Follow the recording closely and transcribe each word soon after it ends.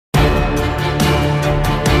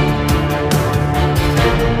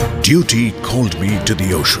Duty called me to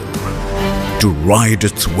the ocean to ride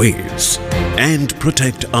its waves and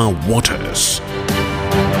protect our waters,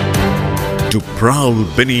 to prowl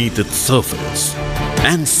beneath its surface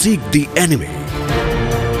and seek the enemy,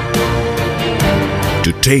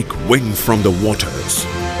 to take wing from the waters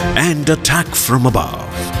and attack from above.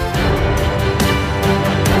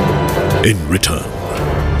 In return,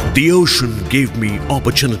 the ocean gave me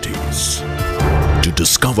opportunities to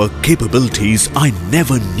discover capabilities I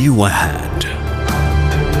never knew I had,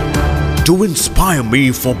 to inspire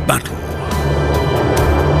me for battle,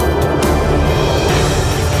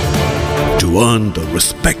 to earn the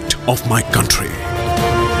respect of my country.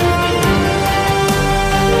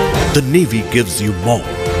 The Navy gives you more.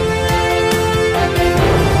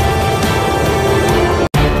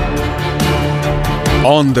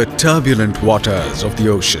 On the turbulent waters of the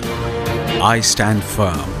ocean, I stand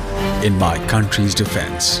firm in my country's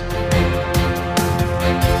defense.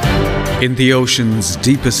 In the ocean's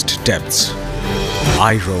deepest depths,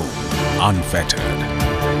 I roam unfettered.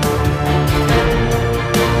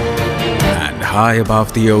 And high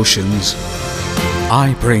above the oceans,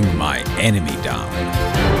 I bring my enemy down.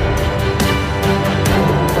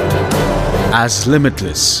 As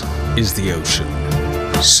limitless is the ocean,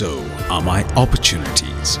 so are my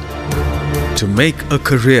opportunities to make a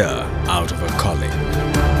career out of a calling,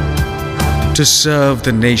 to serve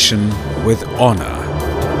the nation with honor,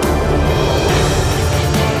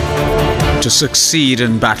 to succeed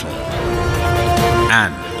in battle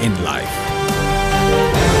and in life.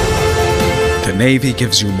 The Navy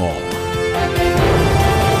gives you more.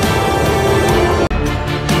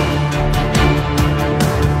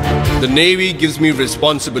 The Navy gives me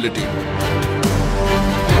responsibility.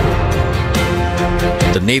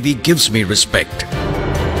 The Navy gives me respect.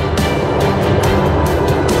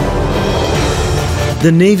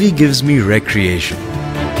 The Navy gives me recreation.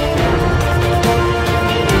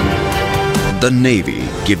 The Navy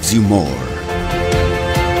gives you more.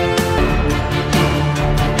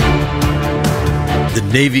 The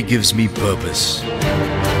Navy gives me purpose.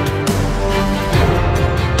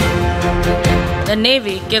 The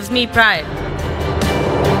Navy gives me pride.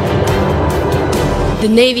 The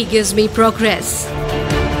Navy gives me progress.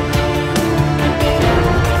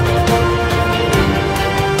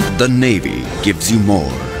 The Navy gives you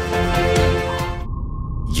more.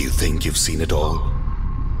 You think you've seen it all?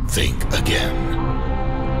 Think again.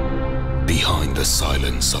 Behind the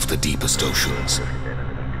silence of the deepest oceans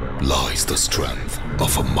lies the strength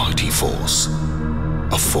of a mighty force.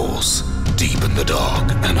 A force deep in the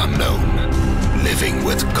dark and unknown, living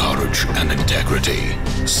with courage and integrity,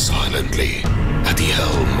 silently at the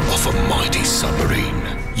helm of a mighty submarine.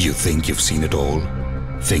 You think you've seen it all?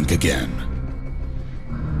 Think again.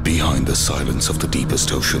 Behind the silence of the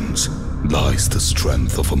deepest oceans lies the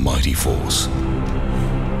strength of a mighty force.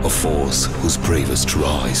 A force whose bravest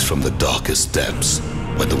rise from the darkest depths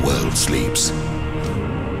when the world sleeps.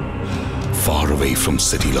 Far away from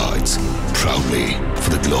city lights, proudly for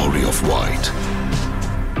the glory of white.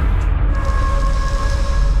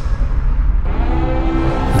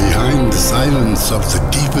 Behind the silence of the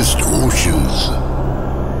deepest oceans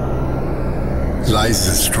lies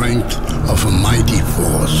the strength of a mighty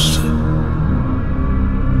force.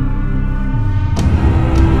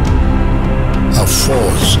 A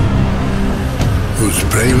force whose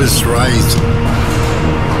bravest rise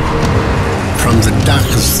from the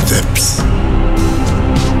darkest depths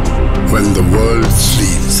when the world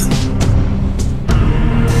sleeps.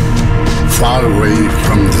 Far away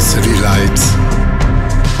from the city lights,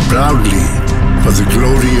 proudly for the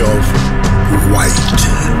glory of white.